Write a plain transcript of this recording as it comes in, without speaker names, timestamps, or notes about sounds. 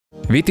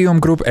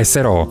Vietnam Group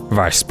SRO,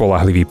 váš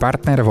spoľahlivý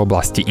partner v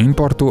oblasti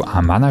importu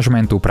a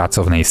manažmentu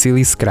pracovnej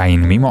sily z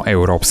krajín mimo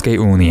Európskej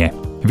únie.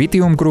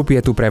 Vietnam Group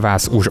je tu pre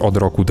vás už od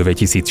roku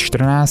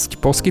 2014,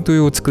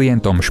 poskytujúc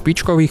klientom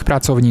špičkových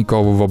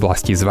pracovníkov v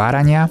oblasti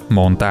zvárania,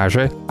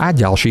 montáže a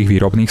ďalších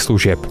výrobných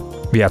služieb.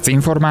 Viac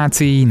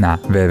informácií na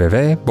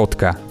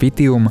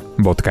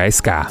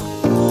www.vietnam.sk.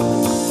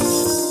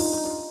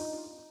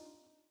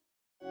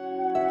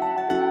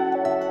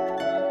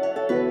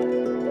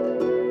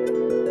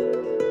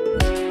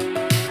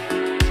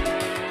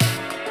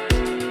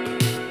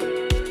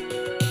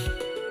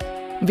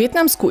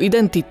 Vietnamskú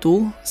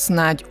identitu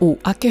snáď u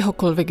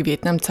akéhokoľvek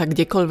Vietnamca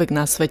kdekoľvek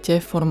na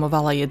svete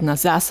formovala jedna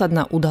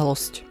zásadná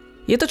udalosť.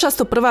 Je to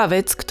často prvá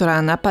vec,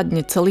 ktorá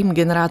napadne celým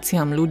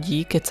generáciám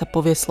ľudí, keď sa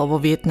povie slovo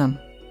Vietnam.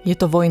 Je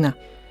to vojna.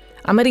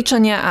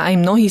 Američania a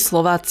aj mnohí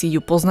Slováci ju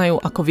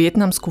poznajú ako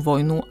vietnamskú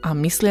vojnu a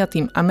myslia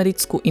tým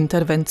americkú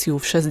intervenciu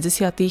v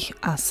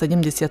 60. a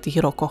 70.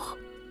 rokoch.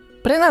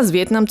 Pre nás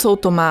Vietnamcov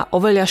to má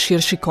oveľa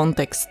širší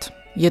kontext.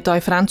 Je to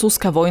aj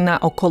francúzska vojna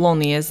o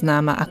kolónie,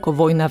 známa ako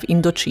vojna v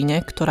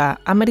Indočíne,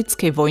 ktorá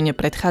americkej vojne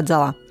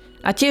predchádzala.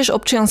 A tiež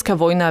občianska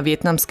vojna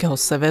vietnamského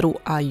severu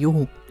a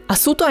juhu. A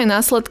sú to aj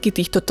následky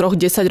týchto 3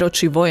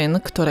 desaťročí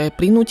vojen, ktoré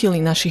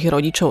prinútili našich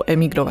rodičov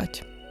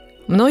emigrovať.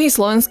 Mnohí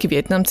slovenskí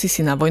Vietnamci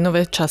si na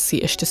vojnové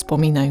časy ešte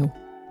spomínajú.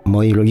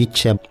 Moji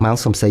rodičia, mal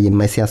som 7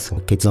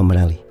 mesiacov, keď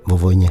zomreli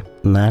vo vojne.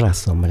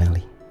 Naraz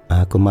zomreli.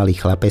 A ako malý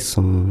chlapec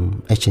som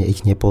ešte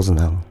ich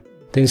nepoznal.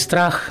 Ten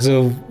strach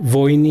z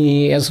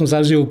vojny ja som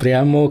zažil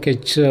priamo,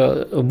 keď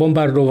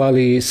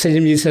bombardovali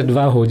 72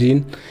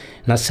 hodín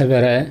na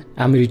severe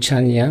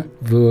Američania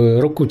v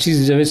roku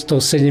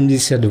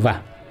 1972.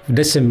 V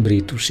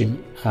decembri,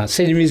 tuším. A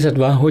 72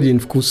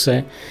 hodín v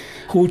kuse,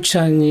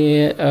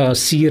 húčanie,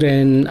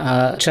 sírén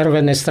a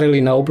červené strely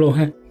na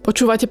oblohe.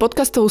 Počúvate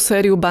podcastovú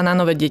sériu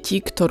Banánové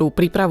deti, ktorú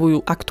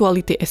pripravujú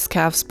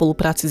Aktuality.sk v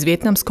spolupráci s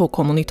vietnamskou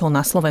komunitou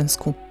na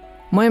Slovensku.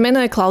 Moje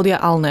meno je Claudia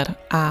Alner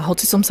a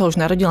hoci som sa už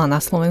narodila na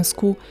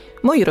Slovensku,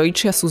 moji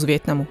rodičia sú z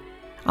Vietnamu.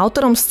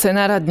 Autorom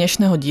scenára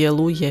dnešného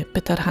dielu je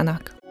Peter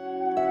Hanák.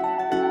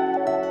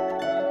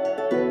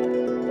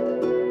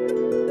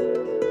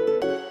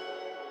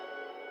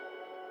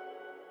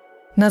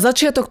 Na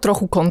začiatok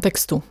trochu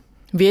kontextu.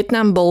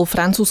 Vietnam bol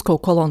francúzskou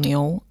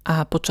kolóniou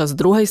a počas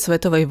druhej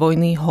svetovej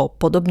vojny ho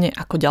podobne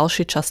ako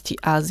ďalšie časti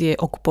Ázie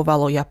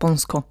okupovalo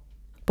Japonsko.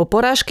 Po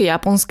porážke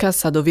Japonska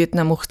sa do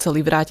Vietnamu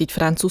chceli vrátiť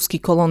francúzski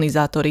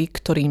kolonizátori,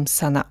 ktorým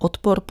sa na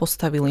odpor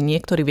postavili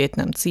niektorí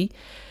Vietnamci,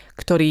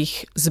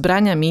 ktorých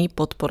zbraňami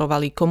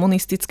podporovali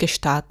komunistické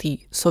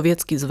štáty,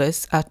 Sovietsky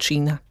zväz a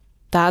Čína.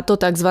 Táto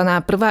tzv.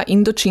 Prvá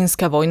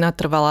indočínska vojna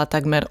trvala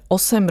takmer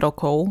 8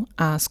 rokov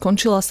a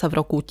skončila sa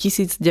v roku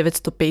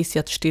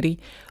 1954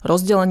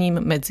 rozdelením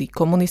medzi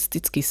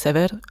komunistický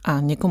sever a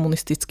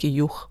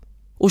nekomunistický juh.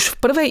 Už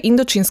v prvej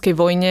indočínskej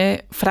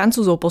vojne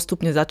Francúzov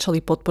postupne začali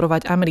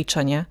podporovať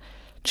Američania,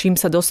 čím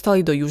sa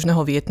dostali do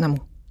južného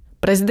Vietnamu.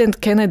 Prezident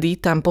Kennedy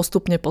tam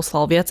postupne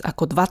poslal viac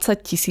ako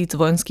 20 000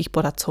 vojenských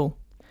poradcov.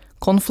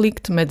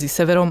 Konflikt medzi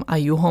severom a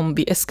juhom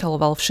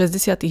vyeskaloval v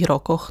 60.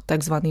 rokoch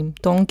tzv.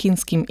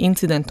 Tonkinským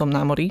incidentom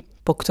na mori,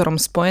 po ktorom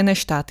Spojené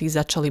štáty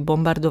začali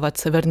bombardovať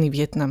severný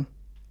Vietnam.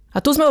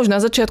 A tu sme už na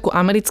začiatku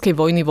americkej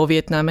vojny vo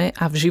Vietname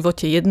a v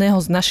živote jedného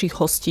z našich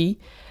hostí,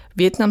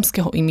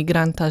 vietnamského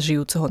imigranta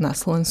žijúceho na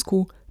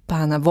Slovensku,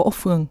 pána Vo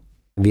Phuong.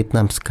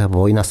 Vietnamská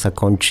vojna sa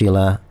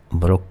končila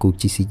v roku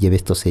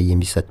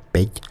 1975,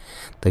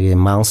 takže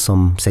mal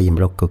som 7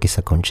 rokov, keď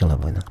sa končila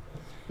vojna.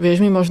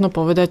 Vieš mi možno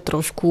povedať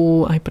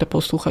trošku aj pre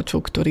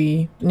posluchačov,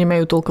 ktorí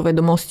nemajú toľko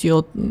vedomosti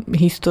o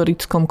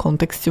historickom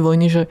kontexte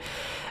vojny, že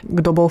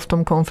kto bol v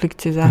tom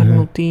konflikte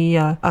zahrnutý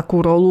a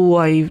akú rolu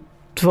aj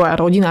tvoja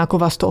rodina, ako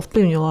vás to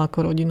ovplyvnilo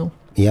ako rodinu?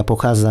 Ja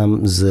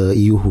pochádzam z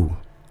juhu.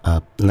 A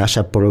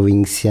naša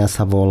provincia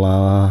sa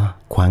volá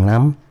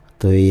Quang.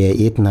 To je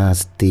jedna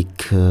z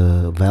tých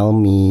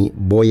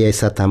boje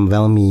sa tam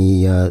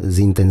veľmi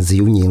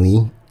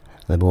zintenzívnili,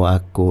 lebo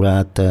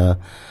akurát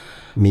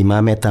my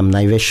máme tam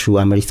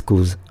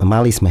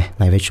mali sme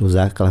najväčšiu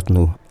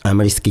základnú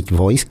amerických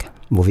vojsk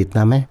vo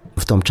Vietname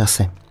v tom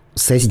čase.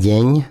 Cez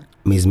deň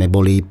my sme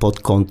boli pod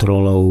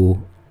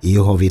kontrolou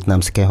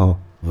juhovietnamského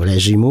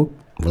režimu,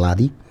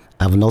 vlády,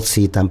 a v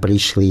noci tam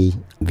prišli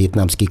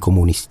vietnamskí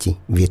komunisti,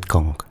 Viet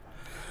Kong.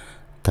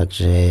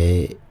 Takže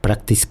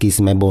prakticky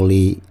sme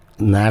boli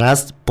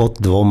naraz pod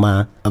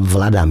 2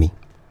 vládami.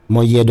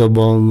 Môj dedo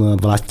bol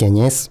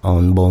vlastenec,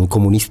 on bol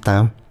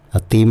komunista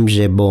a tým,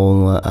 že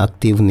bol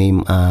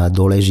aktívnym a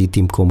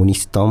dôležitým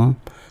komunistom,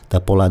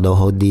 tak podľa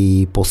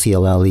dohody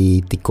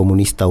posielali tých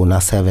komunistov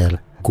na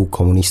sever ku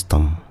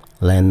komunistom.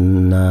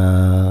 Len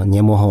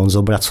nemohol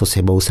zobrať so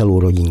sebou celú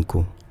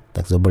rodinku.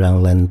 Tak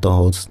zobral len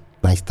toho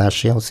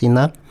najstaršieho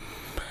syna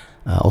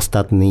a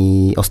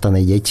ostatné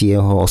deti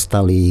jeho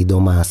ostali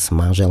doma s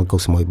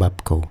manželkou, s mojou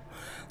babkou.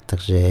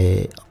 Takže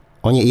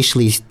oni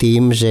išli s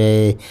tým,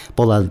 že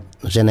podľa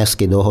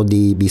ženevskej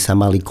dohody by sa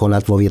mali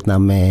konať vo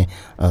Vietname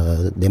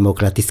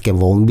demokratické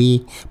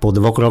voľby po 2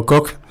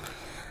 rokoch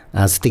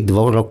A z tých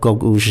 2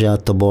 rokov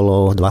už to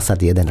bolo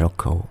 21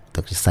 rokov.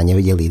 Takže sa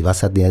nevideli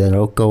 21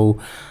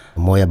 rokov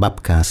moja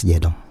babka s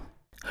dedom.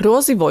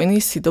 Hrôzy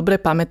vojny si dobre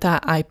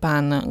pamätá aj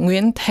pán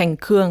Viet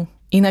Kong,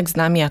 inak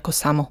známy ako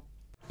Samo.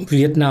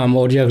 Vietnam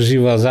odjak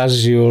živa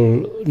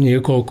zažil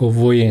niekoľko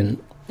vojen.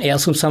 Ja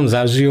som sám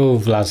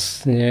zažil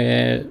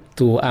vlastne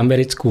tú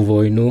americkú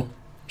vojnu,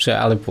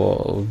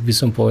 alebo by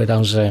som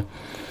povedal, že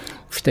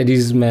vtedy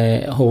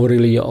sme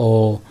hovorili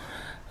o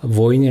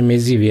vojne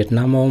medzi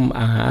Vietnamom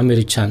a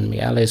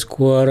Američanmi, ale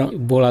skôr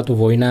bola to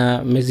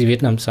vojna medzi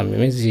Vietnamcami,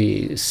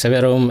 medzi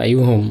severom a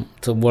juhom.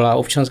 To bola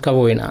občianská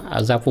vojna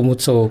a za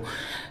pomocou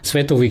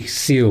svetových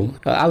síl.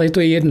 Ale to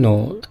je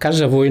jedno.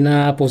 Každá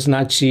vojna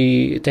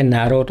poznačí ten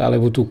národ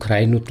alebo tú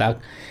krajinu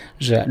tak,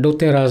 že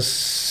doteraz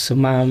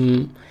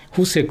mám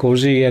husie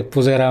koži, jak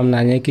pozerám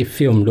na nejaký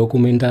film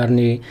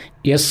dokumentárny.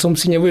 Ja som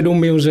si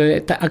neuvedomil,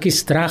 že aký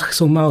strach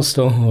som mal z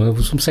toho,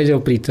 lebo som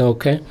sedel pri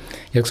telke,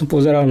 jak som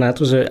pozeral na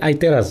to, že aj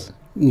teraz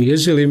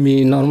ježili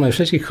mi normálne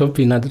všetky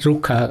chlpy na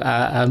rukách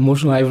a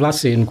možno aj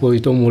vlasy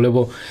kvôli tomu,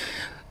 lebo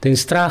ten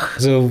strach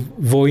z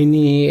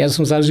vojny ja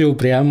som zažil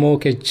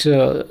priamo, keď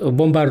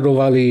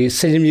bombardovali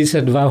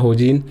 72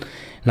 hodín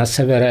na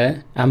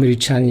severe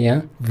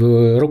Američania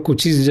v roku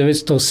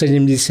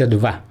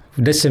 1972. V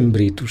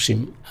decembri,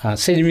 tuším. A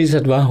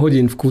 72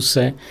 hodín v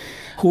kuse,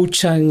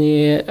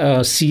 húčanie,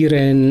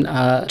 síren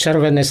a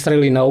červené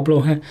strely na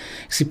oblohe.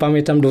 Si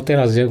pamätám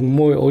doteraz, jak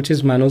môj otec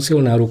ma nosil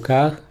na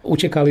rukách.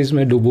 Utekali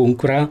sme do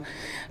bunkra,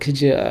 keď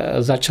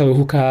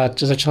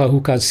začala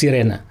húkať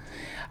sirena.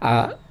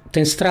 A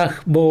ten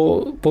strach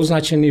bol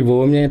poznačený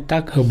vo mne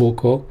tak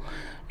hlboko,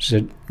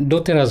 že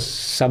doteraz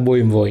sa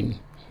bojím vojny.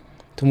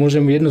 To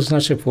môžem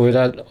jednoznačne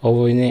povedať o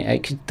vojne, aj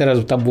keď teraz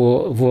tá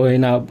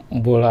vojna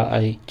bola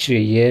aj, či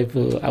je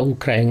v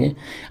Ukrajine.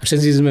 A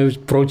všetci sme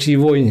proti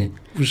vojne.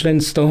 Už len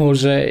z toho,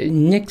 že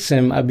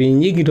nechcem, aby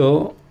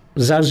nikto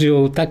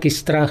zažil taký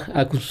strach,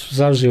 ako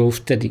zažil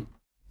vtedy.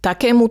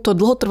 Takémuto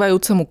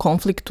dlhotrvajúcemu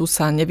konfliktu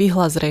sa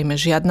nevyhla zrejme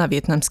žiadna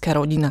vietnamská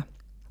rodina.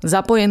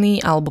 Zapojení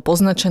alebo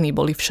poznačení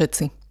boli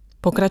všetci.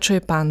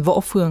 Pokračuje pán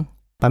Vo Phuong.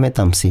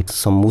 Pamätám si,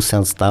 som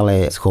musel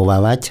stále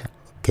schovávať,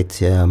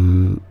 keď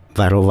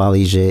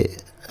varovali, že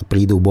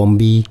prídu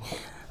bomby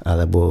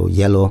alebo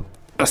dielo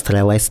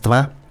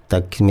strelectva,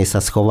 tak sme sa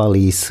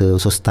schovali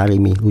so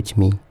starými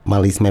ľuďmi.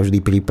 Mali sme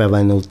vždy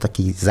pripravenú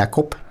taký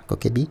zákop, ako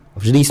keby.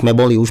 Vždy sme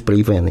boli už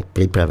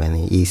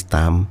pripravení ísť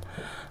tam.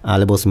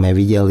 Alebo sme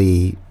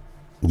videli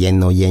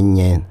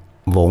dennodenne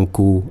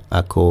vonku,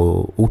 ako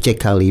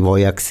utekali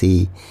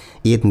vojaci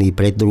jedni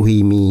pred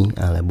druhými,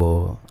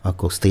 alebo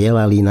ako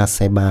strieľali na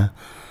seba.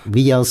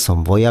 Videl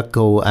som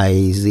vojakov aj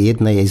z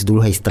jednej, aj z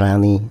druhej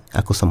strany,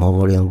 ako som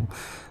hovoril,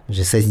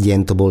 že cez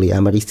deň to boli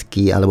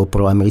americkí alebo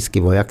proamerickí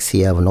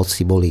vojaci a v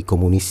noci boli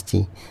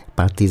komunisti,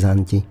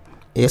 partizanti.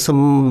 Ja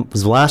som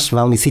zvlášť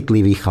veľmi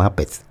citlivý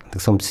chlapec, tak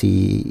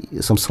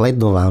som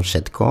sledoval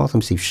všetko,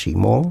 som si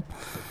všimol.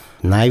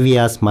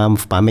 Najviac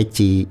mám v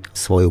pamäti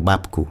svoju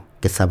babku,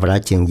 keď sa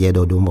vrátil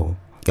dedo domov.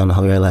 On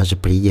hovorila, že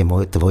príde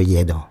tvoj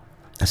dedo.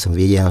 A som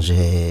videl,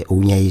 že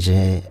u nej,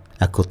 že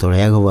ako to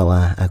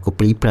reagovala, ako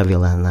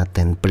pripravila na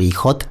ten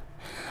príchod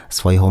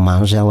svojho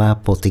manžela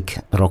po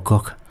tých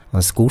rokoch.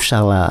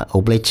 Skúšala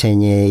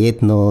oblečenie,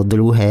 jedno,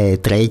 druhé,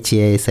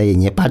 tretie, sa jej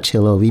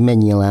nepáčilo,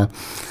 vymenila,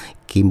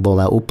 kým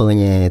bola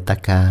úplne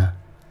taká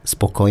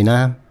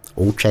spokojná.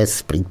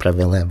 Účes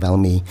pripravila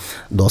veľmi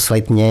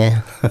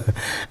dôsledne.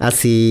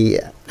 Asi,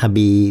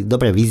 aby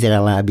dobre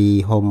vyzerala,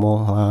 aby ho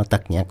mohla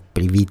tak nejak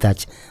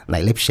privítať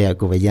najlepšie,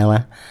 ako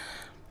vedela.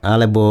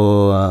 Alebo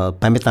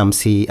pamätám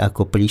si,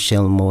 ako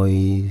prišiel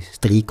môj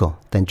strýko,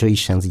 ten, čo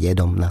išiel s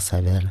dedom na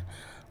sever.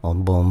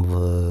 On bol v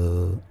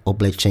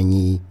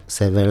oblečení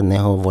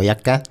severného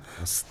vojaka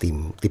s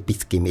tým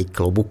typickým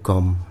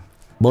klobukom.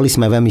 Boli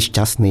sme veľmi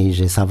šťastní,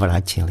 že sa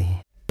vrátili.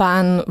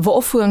 Pán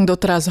Vo Phuong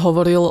doteraz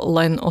hovoril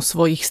len o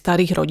svojich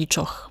starých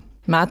rodičoch.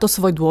 Má to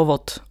svoj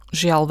dôvod,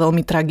 žiaľ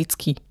veľmi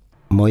tragický.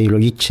 Moji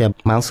rodičia,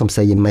 mal som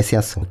 7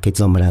 mesiacov,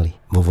 keď zomreli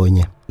vo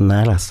vojne.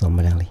 Naraz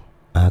zomreli.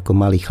 A ako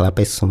malý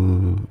chlapec som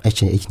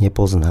ešte ich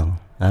nepoznal.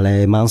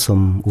 Ale mal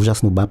som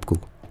úžasnú babku,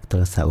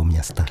 ktorá sa o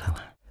mňa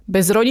starala.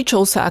 Bez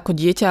rodičov sa ako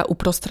dieťa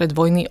uprostred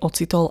vojny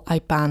ocitol aj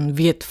pán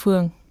Viet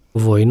Kong.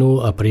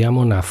 Vojnu a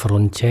priamo na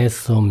fronte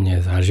som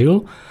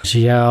nezažil.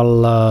 Žiaľ,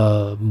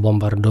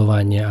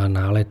 bombardovanie a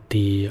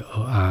nálety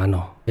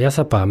áno. Ja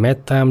sa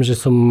pamätám, že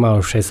som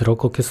mal 6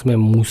 rokov, keď sme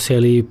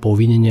museli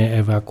povinne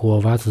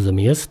evakuovať z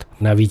miest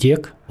na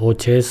vidiek.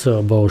 Otec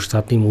bol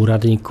štátnym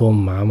úradníkom,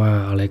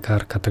 mama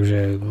lekárka,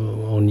 takže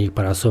oni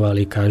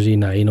pracovali každý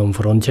na inom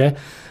fronte.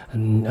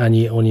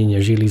 Ani oni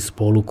nežili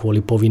spolu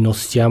kvôli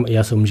povinnostiam.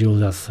 Ja som žil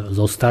zase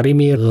so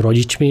starými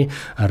rodičmi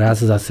a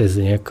raz zase s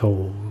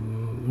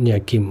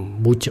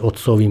nejakým buď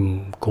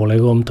otcovým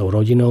kolegom, tou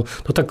rodinou,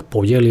 to tak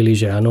podelili,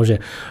 že áno,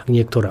 že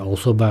niektorá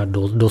osoba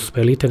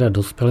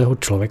dospelého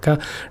človeka,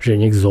 že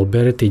nech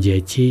zoberie tie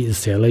deti z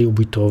celej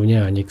ubytovne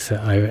a nech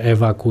sa aj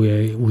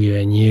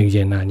evakuuje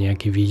niekde na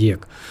nejaký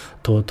vidiek.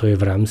 To je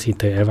v rámci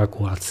tej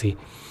evakuácii.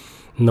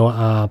 No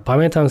a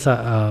pamätám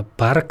sa,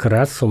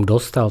 párkrát som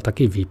dostal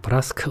taký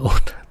výprask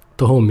od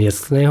toho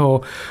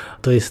miestneho,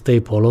 to je z tej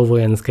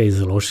polovojenskej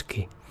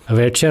zložky.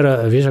 Večer,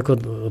 vieš, ako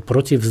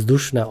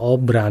protivzdušná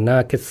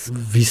obrana, keď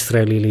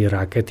vystrelili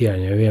rakety, ja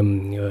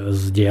neviem,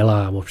 z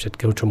diela alebo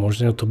všetkého, čo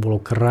možné, to bolo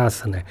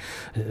krásne.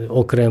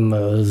 Okrem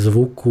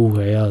zvuku,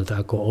 hej,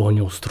 ako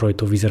ohňostroj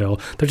to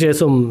vyzeralo. Takže ja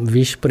som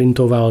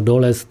vyšprintoval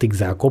dole z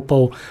tých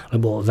zákopov,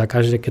 lebo za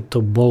každé, keď to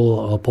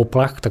bol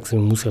poplach, tak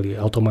sme museli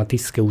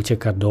automaticky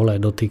utekať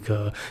dole do tých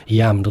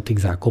jam, do tých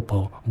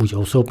zákopov, buď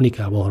osobných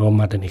alebo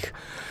hromadných.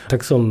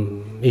 Tak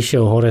som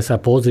išiel hore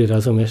sa pozrieť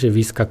a som ešte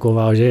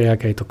vyskakoval, že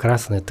aké je to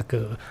krásne. Tak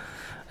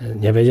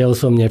nevedel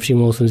som,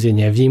 nevšimol som si,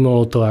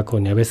 nevnímol to ako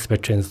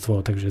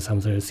nebezpečenstvo, takže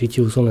samozrejme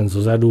cítil som len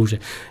zozadu,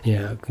 že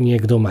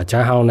niekto ma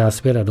ťahal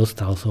naspäť a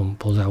dostal som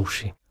poza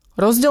uši.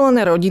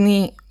 Rozdelené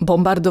rodiny,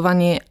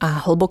 bombardovanie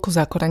a hlboko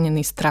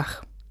zakorenený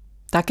strach.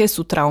 Také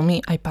sú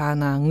traumy aj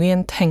pána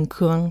Viet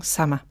Kong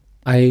sama.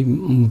 Aj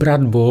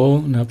brat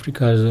bol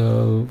napríklad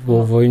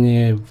vo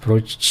vojne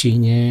proti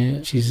Číne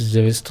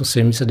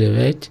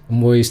 1979.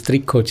 Môj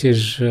striko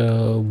tiež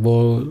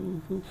bol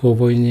vo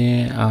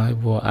vojne,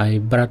 alebo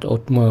aj brat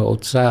od môjho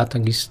otca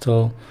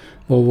takisto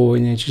vo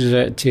vojne.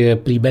 Čiže tie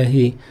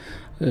príbehy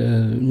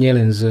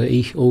nielen z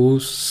ich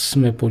úst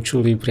sme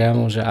počuli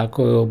priamo, že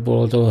ako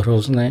bolo to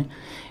hrozné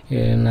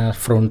na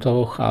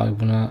frontoch,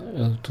 alebo na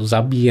to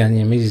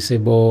zabíjanie medzi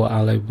sebou,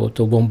 alebo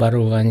to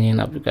bombardovanie,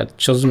 napríklad,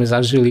 čo sme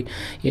zažili,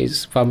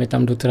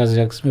 pamätám doteraz,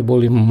 jak sme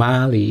boli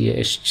máli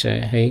ešte,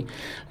 hej,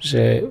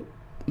 že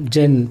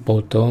deň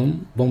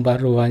potom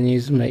bombardovaní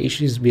sme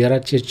išli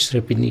zbierať tie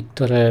črepiny,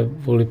 ktoré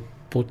boli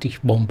po tých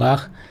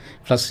bombách,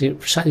 vlastne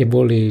všade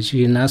boli,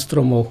 čiže na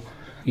stromoch,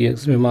 jak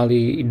sme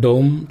mali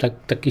dom,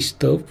 taký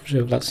stop,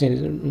 že vlastne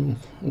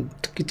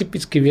taký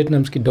typický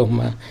vietnamský dom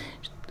má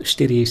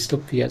 4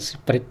 stopy asi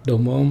pred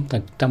domom,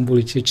 tak tam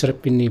boli tie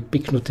črepiny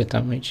piknuté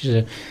tam.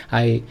 Čiže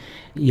aj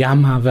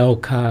jama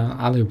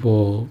veľká,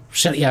 alebo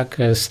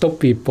všelijaké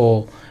stopy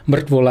po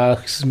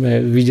mŕtvolách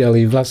sme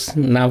videli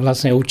na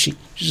vlastné oči.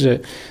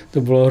 Čiže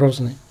to bolo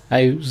hrozné.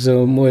 Aj z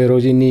mojej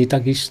rodiny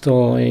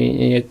takisto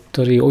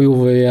niektorí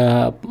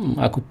ojovia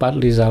ako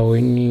padli za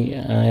vojny,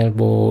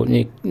 alebo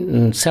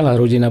celá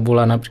rodina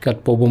bola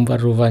napríklad po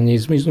bombardovaní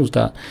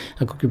zmiznutá,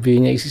 ako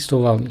keby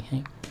neexistovali.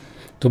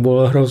 To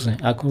bolo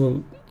hrozné.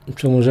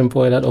 Čo môžem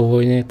povedať o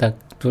vojne, tak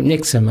to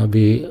nechcem,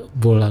 aby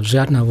bola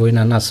žiadna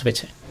vojna na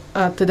svete.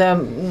 A teda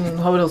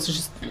hovoril si,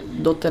 že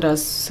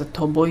doteraz sa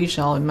toho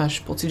bojíš, ale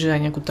máš pocit, že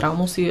aj nejakú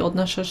traumu si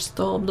odnášaš z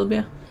toho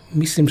obdobia?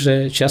 Myslím,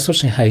 že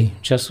častočne hej.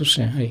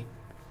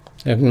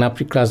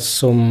 Napríklad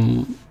som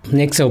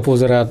nechcel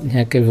pozerať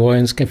nejaké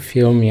vojenské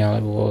filmy,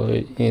 alebo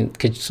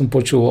keď som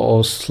počul o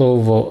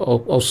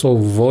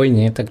slovu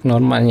vojne, tak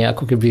normálne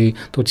ako keby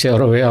to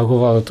telo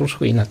reagovalo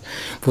trošku inak.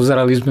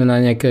 Pozerali sme na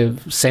nejaké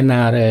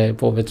scenáre,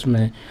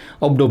 povedzme,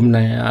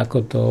 obdobné ako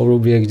to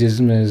obdobie, kde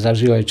sme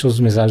zažili, čo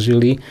sme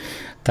zažili,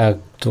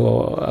 tak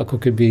to ako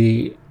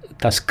keby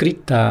tá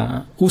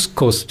skrytá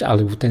úzkosť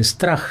alebo ten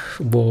strach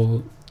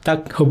bol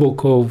tak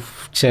hlboko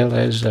v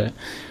tele, že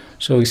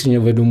človek si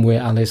neuvedomuje,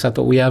 ale sa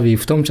to ujaví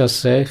v tom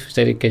čase,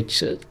 vtedy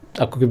keď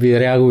ako keby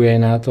reaguje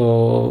na to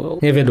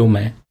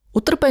nevedomé.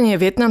 Utrpenie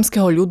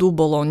vietnamského ľudu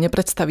bolo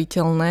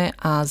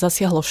nepredstaviteľné a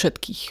zasiahlo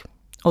všetkých.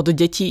 Od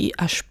detí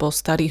až po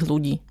starých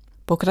ľudí.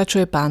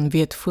 Pokračuje pán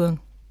Viet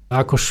Kong.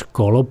 Ako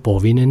školo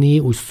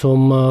povinný už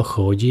som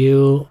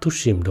chodil,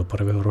 tuším, do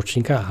prvého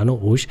ročníka, áno,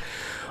 už.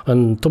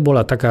 To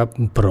bola taká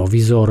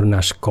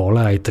provizorná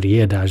škola, aj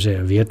trieda, že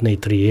v jednej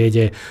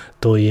triede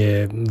to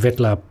je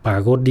vedľa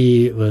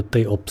pagody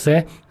tej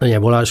obce.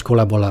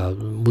 Škola bola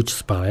buď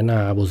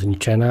spálená, alebo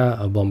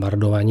zničená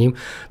bombardovaním.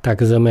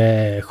 Tak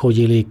sme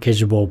chodili,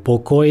 keď bol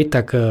pokoj,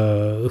 tak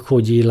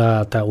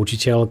chodila tá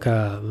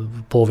učiteľka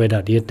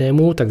povedať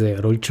jednému, takže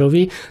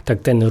rodičovi,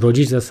 tak ten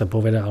rodič zase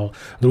povedal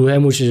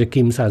druhému, že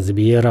kým sa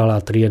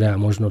zbierala trieda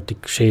možno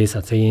tých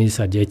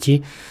 60-70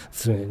 detí,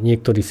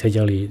 niektorí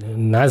sedeli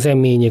na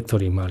zemi,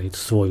 niektorí mali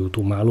svoju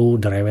tú malú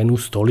drevenú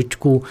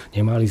stoličku,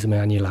 nemali sme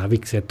ani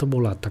lavice, to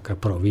bola taká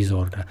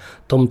provizorná.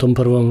 V tom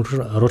prvom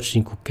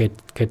ročníku,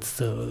 keď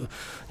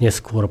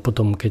neskôr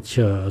potom, keď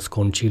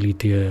skončili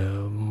tie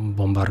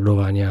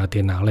bombardovania a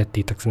tie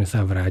nálety, tak sme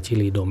sa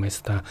vrátili do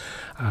mesta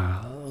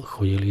a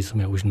chodili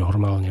sme už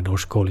normálne do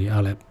školy,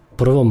 ale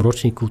v prvom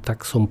ročníku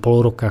tak som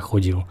pol roka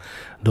chodil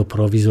do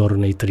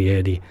provizornej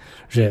triedy.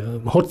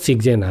 Že hoci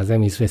kde na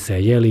zemi sme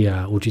sedeli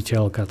a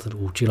učiteľka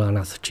učila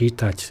nás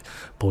čítať,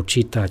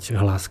 počítať,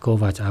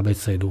 hlaskovať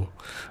abecedu.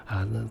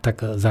 A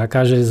tak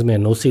zákaže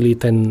sme nosili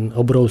ten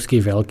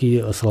obrovský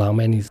veľký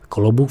slámený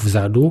klobúk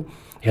vzadu.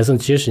 Ja som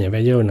tiež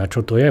nevedel, na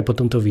čo to je.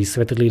 Potom to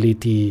vysvetlili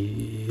tí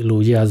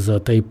ľudia z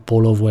tej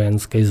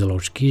polovojenskej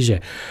zložky, že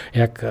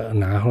jak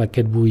náhle,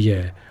 keď bude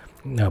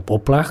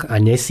poplach a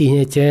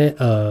nestihnete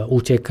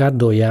utekať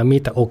do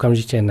jamy, tak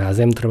okamžite na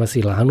zem treba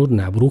si lahnúť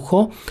na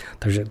brucho.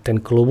 Takže ten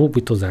klobúk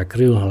by to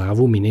zakryl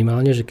hlavu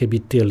minimálne, že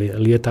keby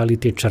lietali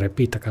tie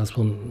črepy, tak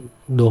aspoň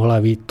do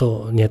hlavy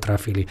to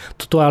netrafili.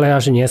 Toto ale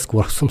až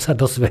neskôr som sa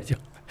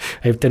dozvedel.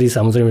 Aj vtedy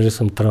samozrejme, že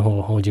som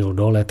trhol, hodil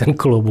dole ten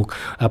klobúk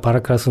a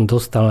párkrát som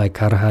dostal aj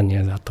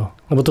karhanie za to.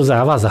 Lebo to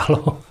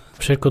zavázalo.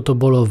 Všetko to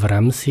bolo v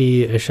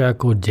rámci ešte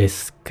ako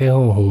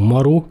detského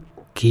humoru,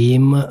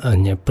 kým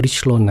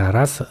neprišlo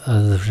naraz,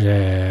 že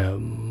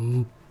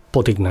po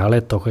tých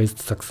náletoch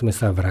tak sme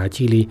sa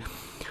vrátili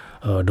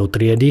do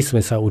triedy, sme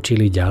sa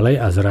učili ďalej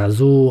a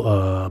zrazu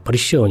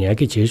prišiel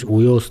nejaký tiež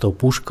ujo s tou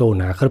puškou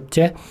na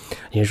chrbte,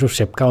 niečo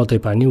šepkal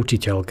tej pani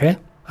učiteľke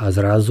a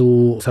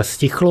zrazu sa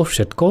stichlo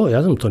všetko.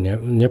 Ja som to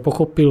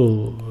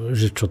nepochopil,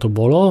 že čo to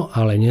bolo,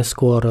 ale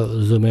neskôr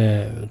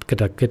sme,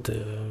 keď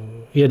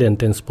jeden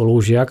ten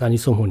spolužiak, ani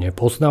som ho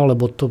nepoznal,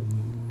 lebo to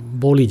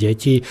boli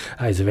deti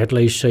aj z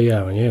vedlejšej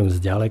a neviem, z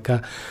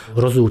ďaleka.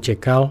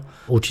 Rozútekal,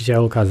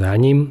 učiteľka za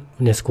ním.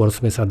 Neskôr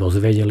sme sa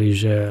dozvedeli,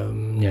 že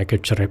nejaké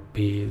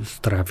črepy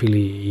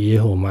strafili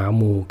jeho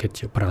mámu,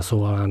 keď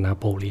prasovala na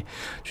poli.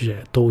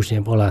 Čiže to už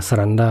nebola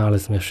sranda, ale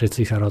sme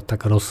všetci sa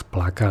tak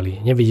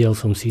rozplakali. Nevidel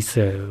som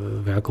síce,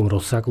 v akom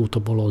rozsahu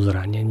to bolo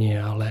zranenie,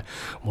 ale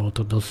bolo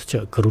to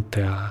dosť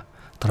kruté a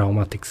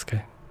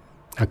traumatické.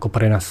 Ako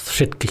pre nás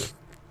všetkých,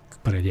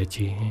 pre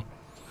deti.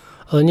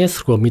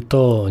 Neskôr mi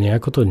to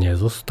nejako to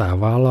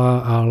nezostávalo,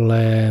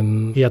 ale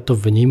ja to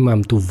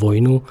vnímam, tú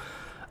vojnu,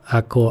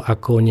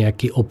 ako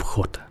nejaký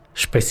obchod.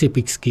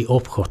 Špecifický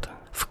obchod,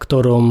 v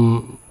ktorom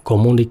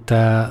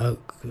komunita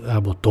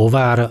alebo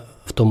tovar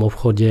v tom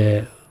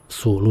obchode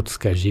sú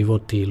ľudské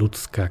životy,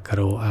 ľudská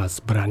krv a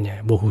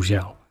zbrane,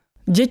 bohužiaľ.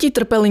 Deti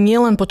trpeli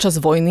nielen počas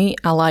vojny,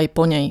 ale aj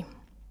po nej.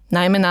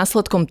 Najmä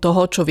následkom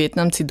toho, čo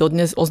Vietnamci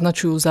dodnes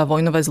označujú za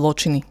vojnové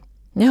zločiny.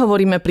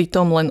 Nehovoríme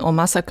pritom len o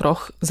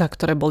masakroch, za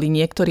ktoré boli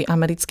niektorí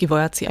americkí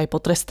vojaci aj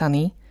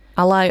potrestaní,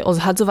 ale aj o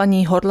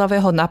zhadzovaní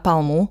horľavého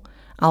napalmu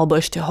alebo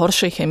ešte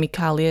horšej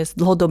chemikálie s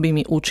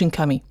dlhodobými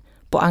účinkami,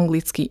 po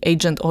anglicky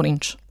Agent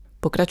Orange.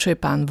 Pokračuje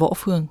pán Vo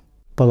Phuong.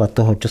 Podľa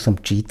toho, čo som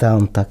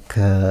čítal, tak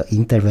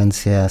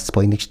intervencia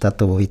Spojených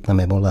štátov vo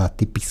Vietname bola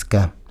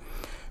typická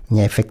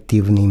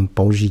neefektívnym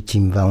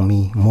použitím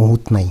veľmi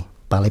mohutnej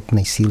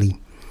palebnej sily.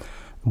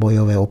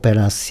 Bojové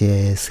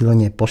operácie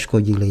silne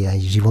poškodili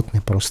aj životné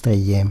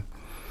prostredie.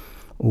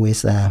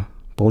 USA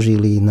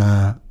použili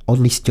na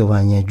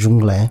odlisťovanie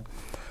džungle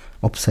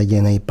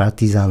obsadenej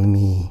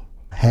partizánmi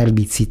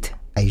herbicid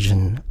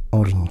Agent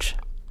Orange.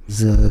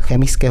 Z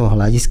chemického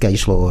hľadiska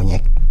išlo o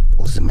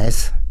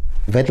zmes.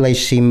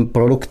 Vedlejším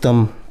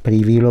produktom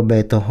pri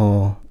výrobe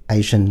toho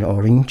Agent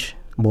Orange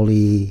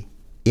boli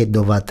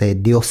jedovaté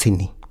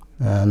dioxiny,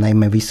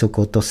 najmä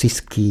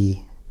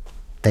vysokotosický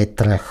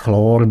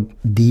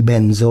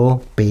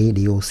tetrachlor-dibenzo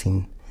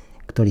P-dioxín,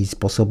 ktorý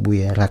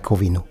spôsobuje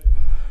rakovinu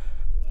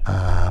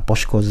a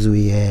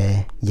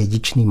poškodzuje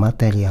dedičný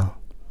materiál.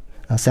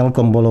 A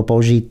celkom bolo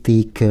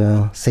použitých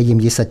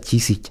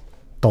 70,000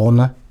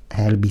 tón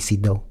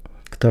herbicidov,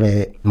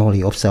 ktoré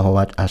mohli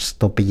obsahovať až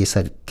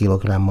 150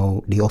 kg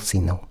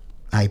dioxínov.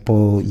 Aj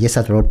po 10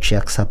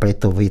 ročiach sa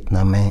preto v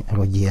Vietname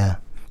rodia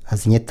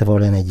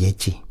znetvorené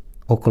deti.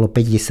 Okolo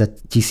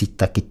 50,000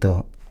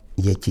 takýchto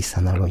detí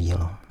sa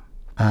narodilo.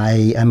 Aj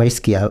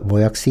americkí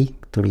vojaci,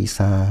 ktorí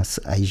sa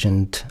s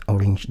Agent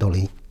Orange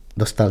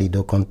dostali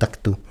do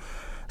kontaktu,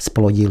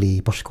 splodili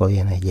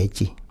poškodené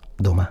deti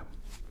doma.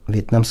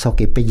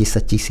 Vietnamsok je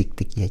 50,000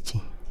 tých detí.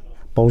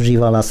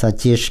 Používala sa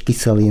tiež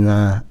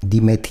kyselina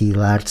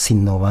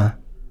dimetylarcinová,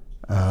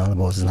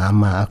 alebo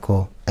známa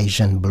ako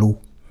Agent Blue,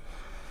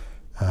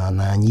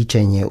 na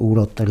ničenie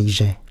úrod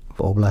ríže v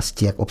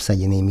oblastiach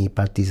obsadenými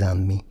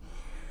partizánmi.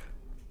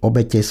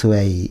 Obete sú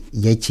aj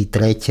deti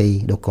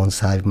tretej,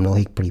 dokonca aj v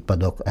mnohých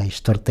prípadoch aj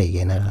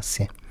štvrtej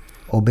generácie.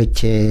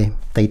 Obete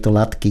tejto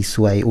látky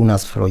sú aj u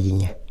nás v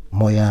rodine.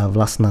 Moja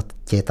vlastná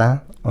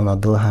teta, ona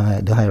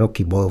dlhé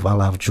roky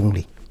bojovala v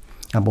džungli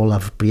a bola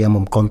v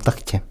priamom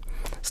kontakte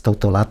s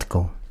touto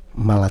látkou.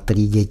 Mala 3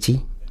 deti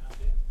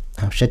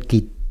a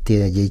všetky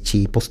tie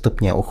deti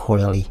postupne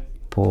ochoreli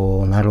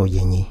po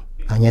narodení.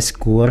 A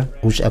neskôr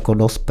už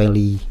ako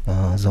dospelí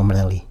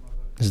zomreli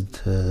z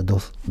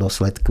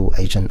dôsledku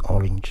Agent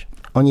Orange.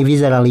 Oni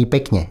vyzerali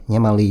pekne,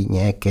 nemali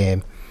nejaké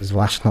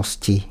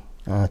zvláštnosti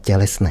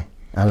telesné,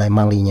 ale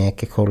mali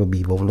nejaké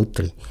choroby vo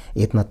vnútri.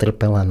 Jedna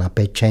trpela na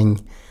pečeň,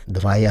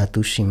 2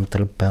 tuším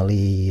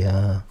trpeli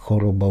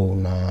chorobou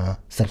na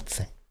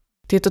srdce.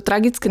 Tieto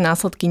tragické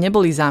následky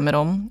neboli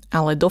zámerom,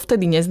 ale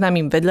dovtedy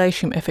neznámym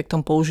vedľajším efektom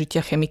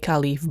použitia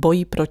chemikálií v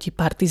boji proti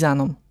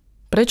partizánom.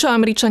 Prečo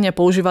Američania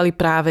používali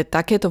práve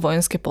takéto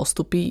vojenské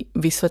postupy,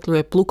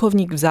 vysvetľuje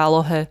plukovník v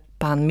zálohe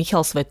pán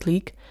Michal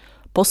Svetlík,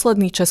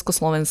 posledný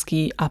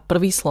československý a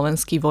prvý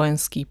slovenský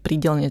vojenský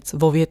prídelnec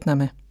vo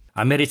Vietname.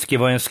 Americkí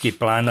vojenskí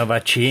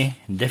plánovači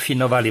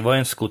definovali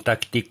vojenskú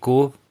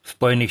taktiku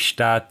Spojených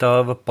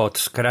štátov pod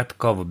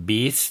skratkou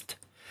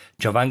BEAST,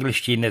 čo v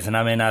angličtine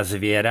znamená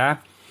zviera,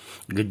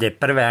 kde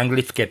prvé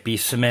anglické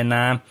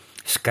písmená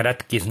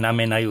skratky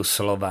znamenajú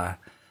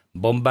slová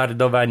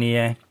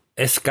bombardovanie,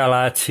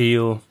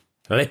 eskaláciu,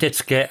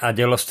 letecké a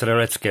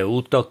delostrelecké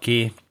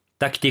útoky,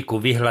 taktiku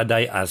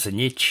vyhľadaj a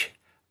znič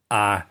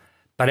a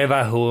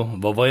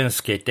prevahu vo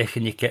vojenskej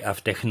technike a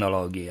v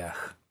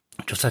technológiách.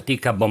 Čo sa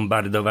týka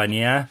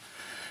bombardovania,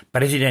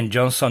 prezident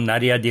Johnson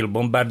nariadil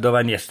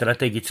bombardovanie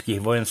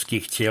strategických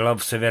vojenských cieľov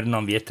v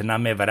severnom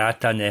Vietname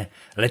vrátane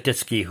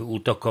leteckých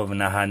útokov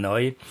na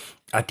Hanoj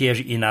a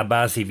tiež i na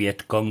bázi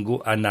Viet Kongu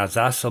a na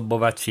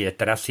zásobovacie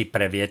trasy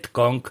pre Viet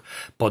Kong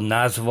pod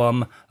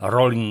názvom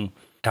Rolling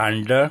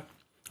Thunder,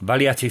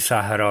 valiaci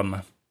sa hrom.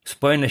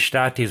 Spojené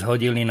štáty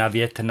zhodili na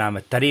Vietnam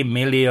 3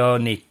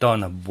 milióny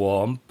tón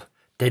bomb,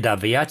 teda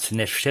viac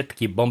než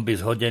všetky bomby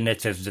zhodené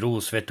cez druhú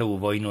svetovú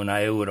vojnu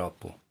na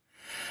Európu.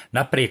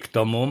 Napriek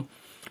tomu,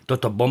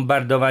 toto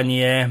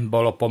bombardovanie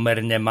bolo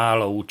pomerne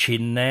málo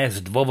účinné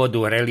z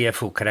dôvodu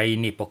reliefu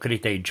krajiny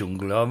pokrytej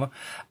džunglou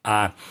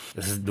a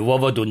z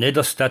dôvodu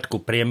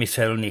nedostatku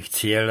priemyselných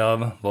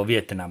cieľov vo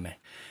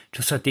Vietname.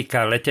 Čo sa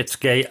týka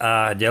leteckej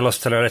a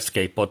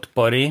delostreleckej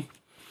podpory,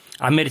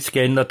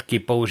 americké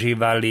jednotky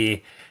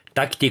používali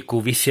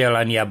taktiku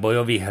vysielania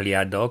bojových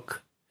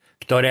hliadok,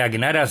 ktoré ak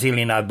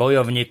narazili na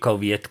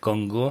bojovníkov Viet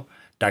Kongu,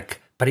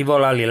 tak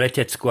privolali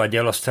leteckú a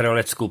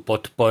delostreleckú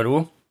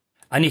podporu.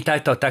 Ani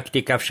táto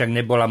taktika však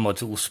nebola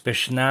moc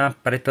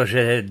úspešná,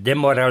 pretože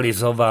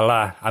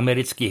demoralizovala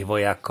amerických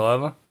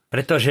vojakov,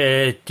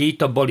 pretože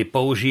títo boli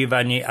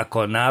používaní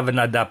ako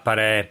návnada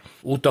pre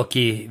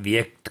útoky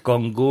Viet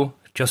Kongu,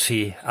 čo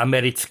si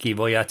americkí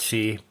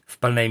vojaci v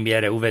plnej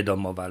miere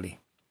uvedomovali.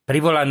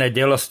 Privolané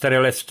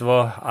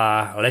delostrelectvo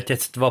a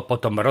letectvo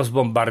potom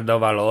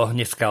rozbombardovalo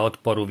ohniska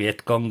odporu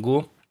Viet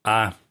Kongu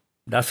a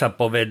dá sa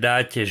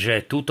povedať,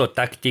 že túto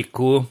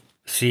taktiku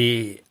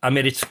si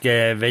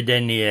americké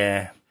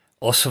vedenie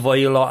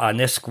osvojilo a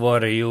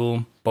neskôr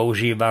ju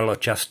používalo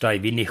často aj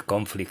v iných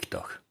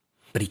konfliktoch.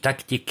 Pri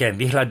taktike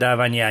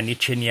vyhľadávania a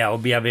ničenia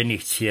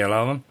objavených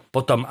cieľov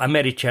potom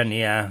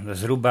Američania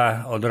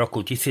zhruba od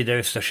roku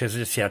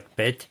 1965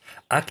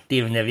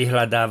 aktívne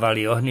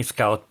vyhľadávali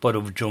ohniska odporu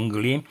v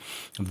džungli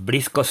v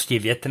blízkosti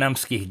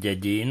vietnamských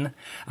dedín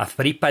a v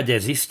prípade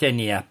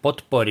zistenia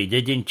podpory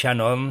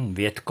dedinčanom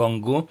Viet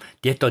Kongu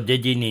tieto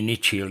dediny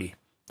ničili,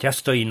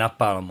 často i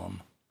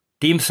napalmom.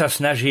 Tým sa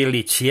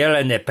snažili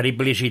cielene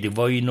približiť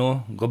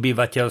vojnu k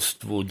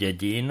obyvateľstvu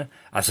dedín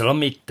a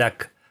zlomiť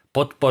tak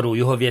podporu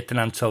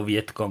juhovietnamcov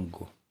Viet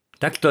Kongu.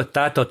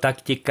 Táto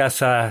taktika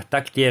sa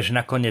taktiež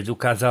nakoniec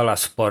ukázala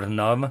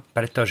spornou,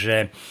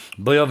 pretože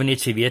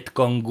bojovníci Viet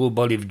Kongu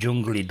boli v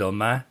džungli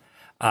doma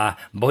a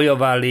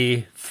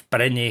bojovali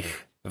pre nich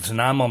v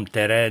známom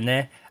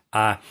teréne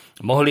a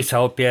mohli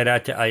sa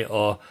opierať aj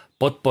o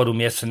podporu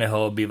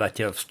miestneho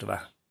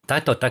obyvateľstva.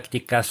 Táto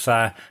taktika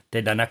sa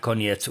teda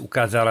nakoniec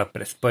ukázala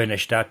pre Spojené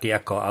štáty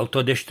ako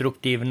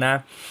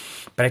autodeštruktívna,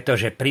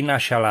 pretože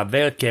prinášala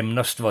veľké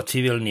množstvo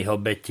civilných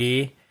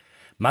obetí,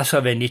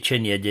 masové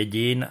ničenie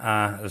dedín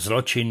a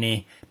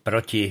zločiny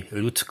proti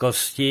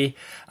ľudskosti,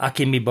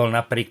 akými bol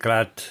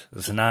napríklad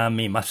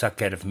známy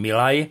masaker v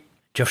Milaj,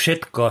 čo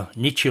všetko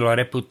ničilo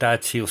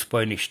reputáciu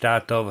Spojených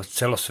štátov v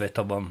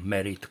celosvetovom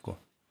meritku.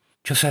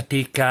 Čo sa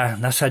týka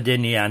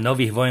nasadenia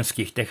nových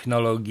vojenských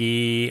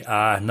technológií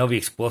a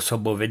nových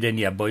spôsobov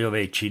vedenia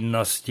bojovej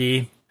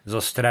činnosti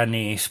zo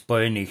strany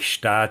Spojených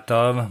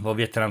štátov vo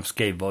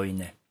vietnamskej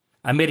vojne.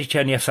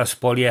 Američania sa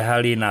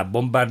spoliehali na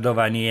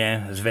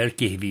bombardovanie z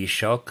veľkých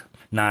výšok,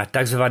 na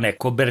tzv.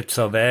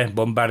 Kobercové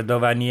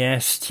bombardovanie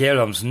s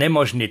cieľom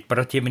znemožniť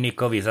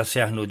protivníkovi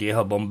zasiahnuť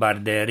jeho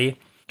bombardéry,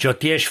 čo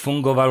tiež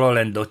fungovalo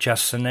len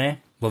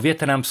dočasné. Vo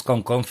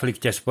vietnamskom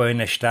konflikte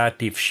Spojené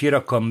štáty v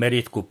širokom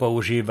meritku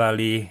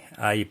používali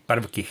aj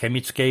prvky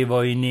chemickej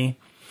vojny,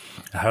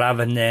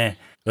 hlavne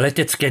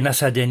letecké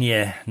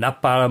nasadenie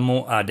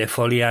napalmu a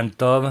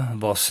defoliantov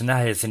vo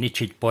snahe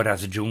zničiť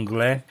porast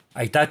džungle.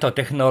 Aj táto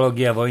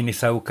technológia vojny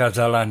sa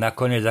ukázala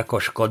nakoniec ako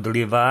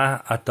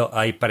škodlivá, a to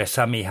aj pre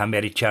samých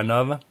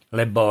Američanov,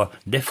 lebo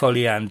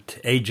defoliant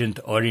Agent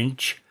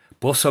Orange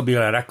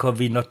pôsobil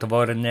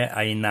rakovinotvorne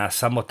aj na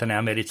samotné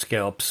americké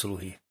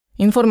obsluhy.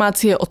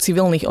 Informácie o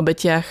civilných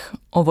obetiach,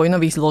 o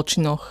vojnových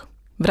zločinoch,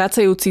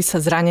 vracajúci sa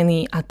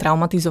zranení a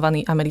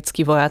traumatizovaní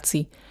americkí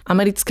vojaci,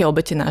 americké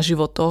obete na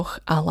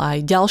životoch, ale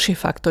aj ďalšie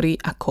faktory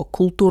ako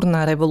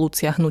kultúrna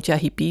revolúcia hnutia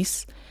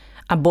hippies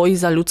a boj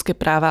za ľudské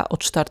práva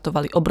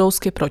odštartovali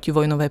obrovské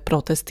protivojnové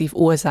protesty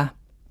v USA.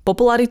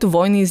 Popularitu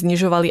vojny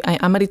znižovali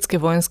aj americké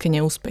vojenské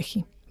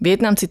neúspechy.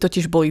 Vietnamci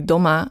totiž boli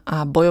doma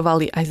a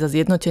bojovali aj za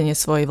zjednotenie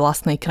svojej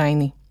vlastnej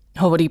krajiny,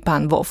 hovorí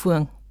pán Vo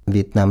Phuong.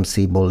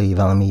 Vietnamci boli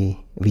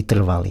veľmi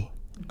vytrvali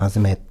a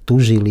sme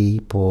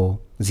túžili po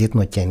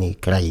zjednotení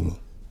krajiny.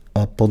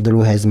 A po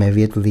druhé sme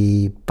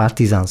viedli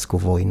partizánsku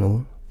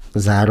vojnu,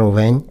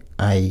 zároveň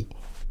aj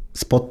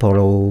s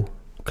podporou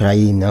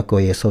krajín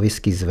ako je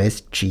Sovietský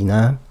zväz,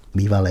 Čína,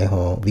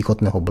 bývalého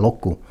východného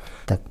bloku.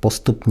 Tak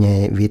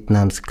postupne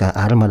vietnamská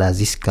armáda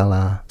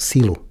získala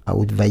silu a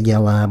už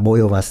vedela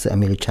bojovať s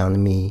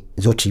Američanmi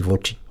z očí v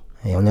oči.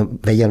 Oni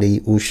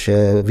vedeli už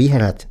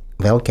vyhrať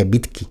veľké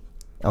bitky.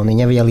 A oni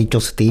nevedeli,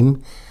 čo s tým,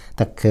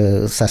 tak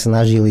sa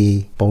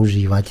snažili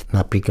používať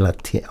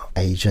napríklad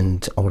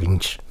Agent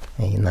Orange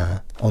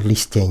na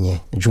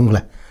odlistenie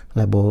džungle,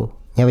 lebo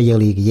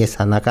nevedeli, kde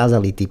sa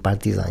nakázali tí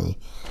partizáni.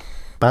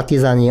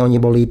 Partizáni, oni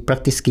boli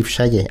prakticky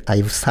všade, aj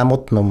v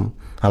samotnom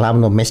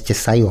hlavnom meste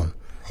Saigon.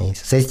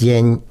 Cez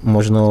deň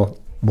možno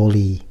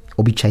boli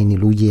obyčajní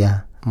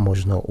ľudia,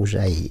 možno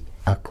už aj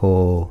ako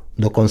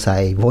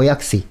dokonca aj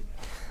vojaci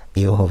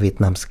jeho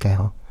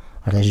vietnamského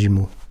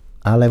režimu.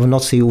 Ale v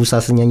noci už sa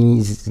z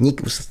nich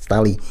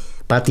stali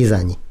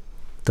partizáni,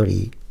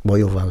 ktorí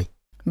bojovali.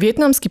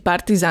 Vietnamskí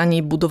partizáni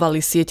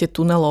budovali siete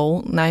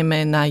tunelov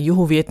najmä na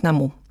juhu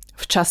Vietnamu,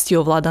 v časti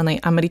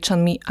ovládanej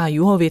Američanmi a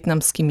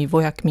juhovietnamskými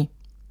vojakmi.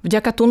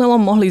 Vďaka tunelom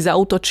mohli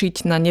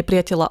zaútočiť na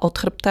nepriateľa od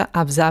chrbta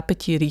a v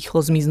zápätí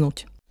rýchlo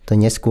zmiznúť. To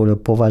neskôr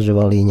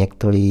považovali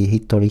niektorí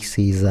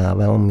historici za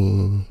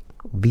veľmi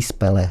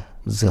vyspelé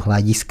z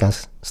hľadiska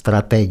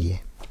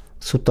stratégie.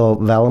 Sú to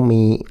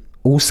veľmi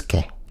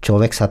úzke.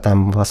 Človek sa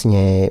tam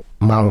vlastne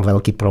mal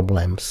veľký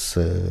problém s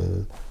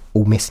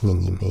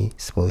umiestnením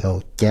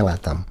svojho tela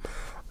tam.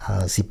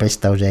 A si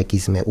predstav, že akí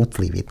sme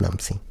utlí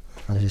Vietnamci.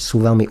 Že sú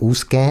veľmi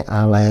úzke,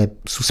 ale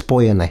sú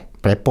spojené,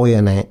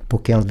 prepojené.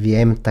 Pokiaľ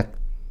viem, tak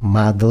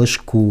má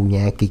dĺžku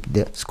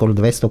nejakých skoro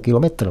 200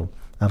 kilometrov.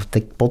 A v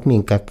tých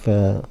podmienkach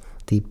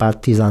tí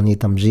partizáni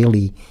tam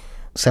žili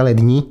celé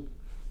dni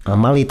a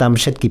mali tam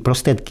všetky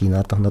prostriedky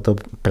na to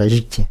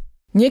prežitie.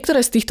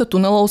 Niektoré z týchto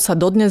tunelov sa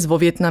dodnes vo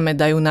Vietname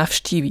dajú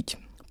navštíviť.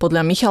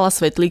 Podľa Michala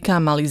Svetlíka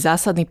mali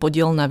zásadný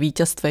podiel na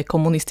víťazstve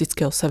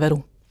komunistického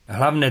severu.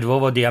 Hlavné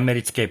dôvody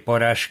americkej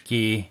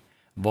porážky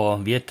vo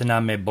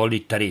Vietname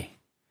boli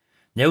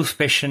 3.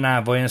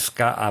 Neúspešná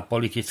vojenská a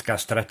politická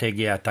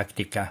stratégia a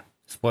taktika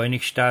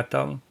Spojených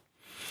štátov,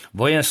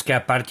 vojenské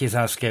a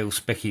partizánske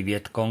úspechy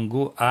Viet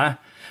Kongu a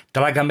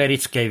tlak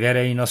americkej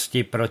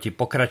verejnosti proti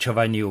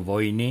pokračovaniu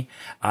vojny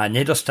a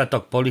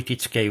nedostatok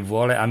politickej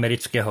vôle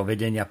amerického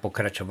vedenia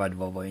pokračovať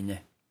vo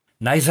vojne.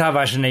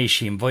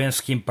 Najzávažnejším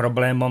vojenským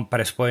problémom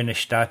pre Spojené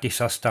štáty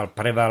sa stal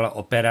preval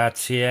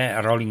operácie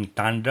Rolling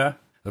Thunder,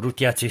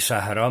 rútiaci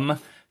sa hrom,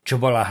 čo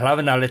bola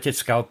hlavná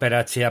letecká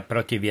operácia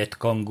proti Viet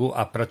Kongu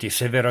a proti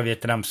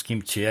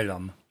severovietnamským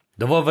cieľom.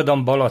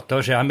 Dôvodom bolo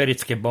to, že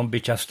americké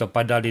bomby často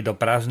padali do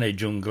prázdnej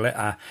džungle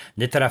a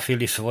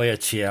netrafili svoje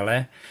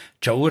ciele,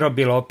 čo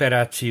urobilo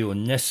operáciu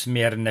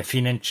nesmierne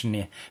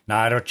finančne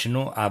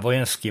náročnú a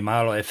vojensky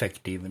málo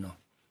efektívnu.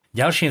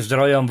 Ďalším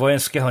zdrojom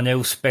vojenského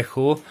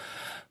neúspechu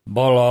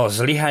bolo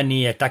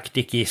zlyhanie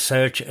taktiky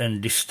Search and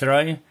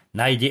Destroy,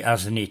 nájdi a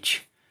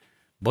znič.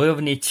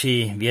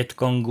 Bojovníci Viet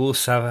Kongu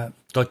sa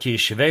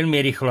totiž veľmi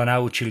rýchlo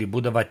naučili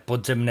budovať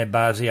podzemné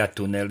bázy a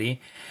tunely,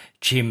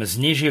 čím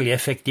znížili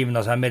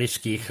efektívnosť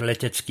amerických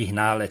leteckých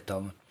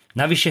náletov.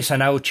 Navyše sa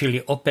naučili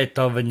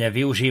opätovne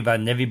využívať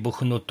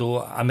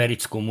nevybuchnutú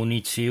americkú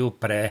muníciu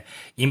pre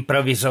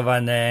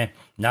improvizované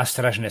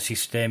nástražné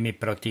systémy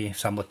proti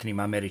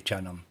samotným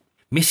Američanom.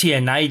 Misie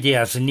nájdi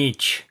a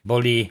znič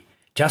boli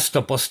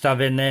často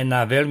postavené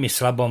na veľmi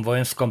slabom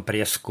vojenskom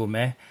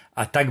prieskume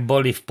a tak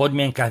boli v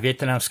podmienkach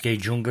vietnamskej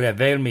džungle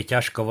veľmi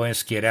ťažko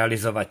vojensky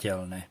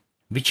realizovateľné.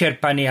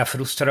 Vyčerpaní a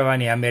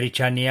frustrovaní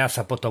Američania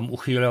sa potom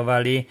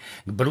uchýľovali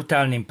k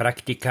brutálnym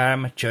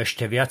praktikám, čo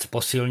ešte viac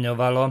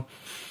posilňovalo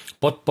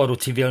podporu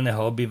civilného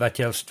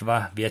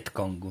obyvateľstva Viet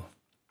Kongu.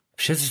 V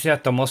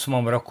 68.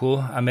 roku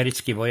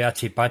americkí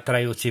vojaci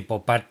pátrajúci po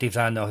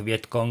partizánoch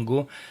Viet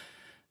Kongu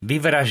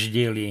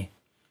vyvraždili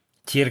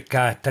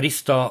cirka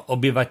 300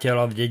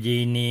 obyvateľov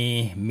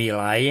dediny My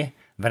Lai,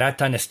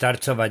 vrátane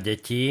starcov a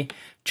detí,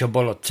 čo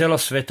bolo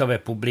celosvetové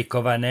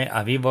publikované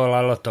a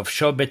vyvolalo to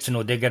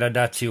všeobecnú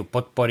degradáciu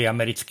podpory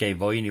americkej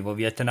vojny vo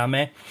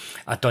Vietname,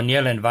 a to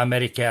nielen v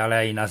Amerike,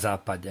 ale aj na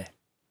západe.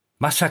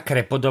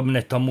 Masakre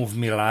podobné tomu v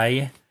My Lai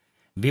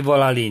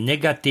vyvolali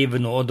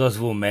negatívnu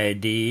odozvu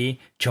médií,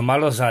 čo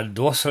malo za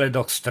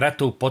dôsledok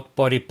stratu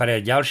podpory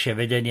pre ďalšie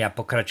vedenie a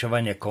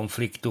pokračovanie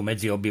konfliktu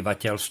medzi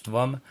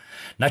obyvateľstvom,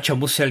 na čo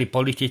museli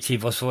politici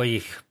vo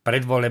svojich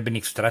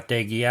predvolebných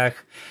stratégiách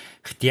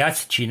chtiac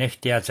či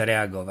nechtiac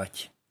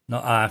reagovať. No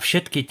a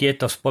všetky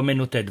tieto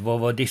spomenuté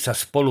dôvody sa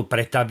spolu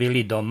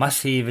pretavili do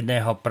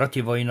masívneho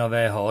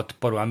protivojnového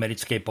odporu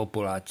americkej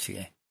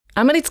populácie.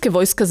 Americké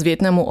vojska z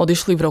Vietnamu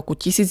odišli v roku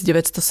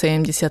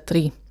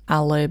 1973.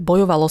 Ale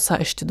bojovalo sa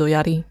ešte do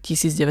jary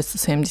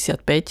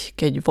 1975,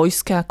 keď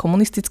vojska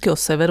komunistického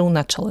severu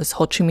na čele s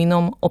Ho Chi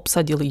Minhom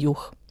obsadili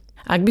juh.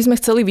 Ak by sme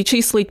chceli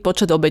vyčísliť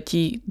počet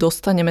obetí,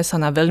 dostaneme sa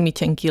na veľmi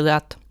tenký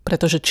ľad,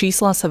 pretože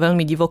čísla sa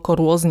veľmi divoko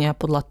rôznia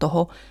podľa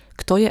toho,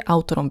 kto je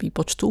autorom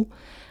výpočtu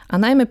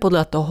a najmä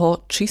podľa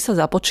toho, či sa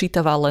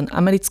započítava len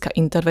americká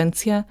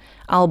intervencia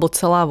alebo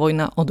celá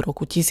vojna od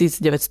roku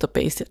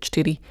 1954,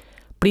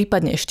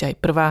 prípadne ešte aj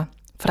prvá,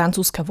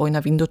 francúzska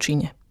vojna v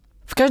Indočíne.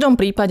 V každom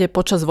prípade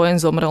počas vojen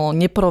zomrelo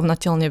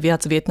neporovnateľne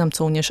viac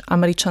Vietnamcov než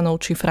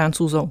Američanov či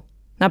Francúzov.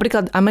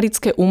 Napríklad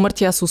americké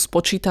úmrtia sú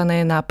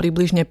spočítané na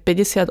približne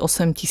 58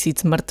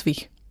 000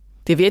 mŕtvych.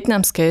 Tie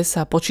vietnamské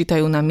sa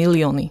počítajú na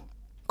milióny.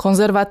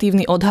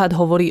 Konzervatívny odhad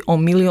hovorí o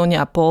 1,5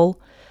 milióna,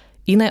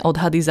 iné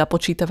odhady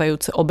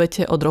započítavajúce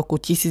obete od roku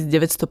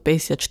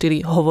 1954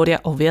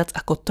 hovoria o viac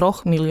ako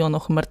 3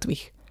 miliónoch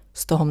mŕtvych,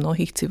 z toho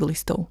mnohých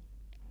civilistov.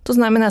 To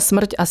znamená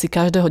smrť asi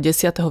každého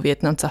 10.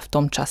 Vietnamca v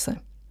tom čase.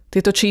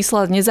 Tieto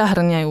čísla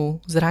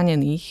nezahŕňajú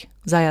zranených,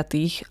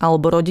 zajatých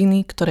alebo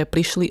rodiny, ktoré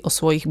prišli o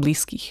svojich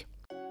blízkych.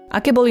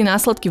 Aké boli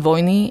následky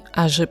vojny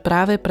a že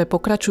práve pre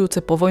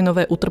pokračujúce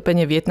povojnové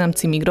utrpenie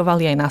Vietnamci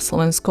migrovali aj na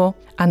Slovensko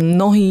a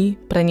mnohí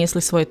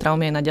preniesli svoje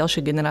traumy aj na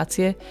ďalšie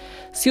generácie,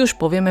 si už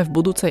povieme v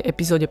budúcej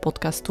epizóde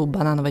podcastu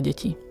Banánové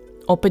deti.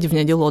 Opäť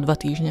v nedeľu o 2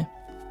 týždne.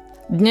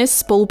 Dnes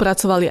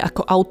spolupracovali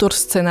ako autor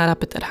scenára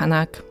Peter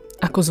Hanák,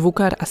 ako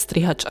zvukár a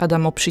strihač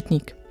Adam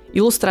Obšitník.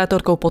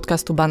 Ilustrátorkou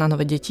podcastu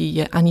Banánové deti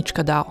je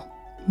Anička Dao.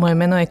 Moje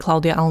meno je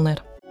Claudia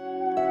Alner.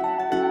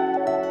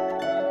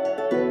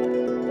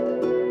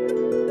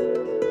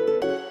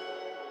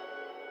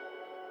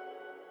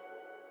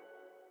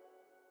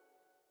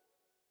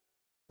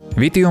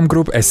 Vietnam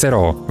Group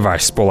SRO,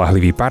 váš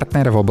spoľahlivý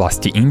partner v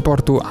oblasti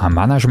importu a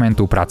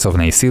manažmentu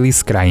pracovnej sily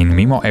z krajín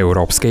mimo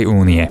Európskej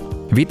únie.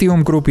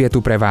 Vietnam Group je tu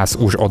pre vás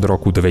už od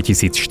roku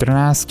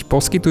 2014,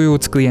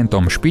 poskytujúc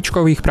klientom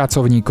špičkových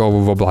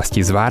pracovníkov v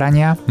oblasti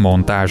zvárania,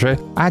 montáže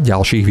a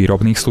ďalších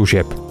výrobných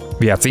služieb.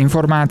 Viac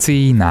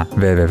informácií na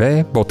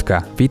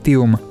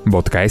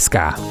www.vietnam.sk.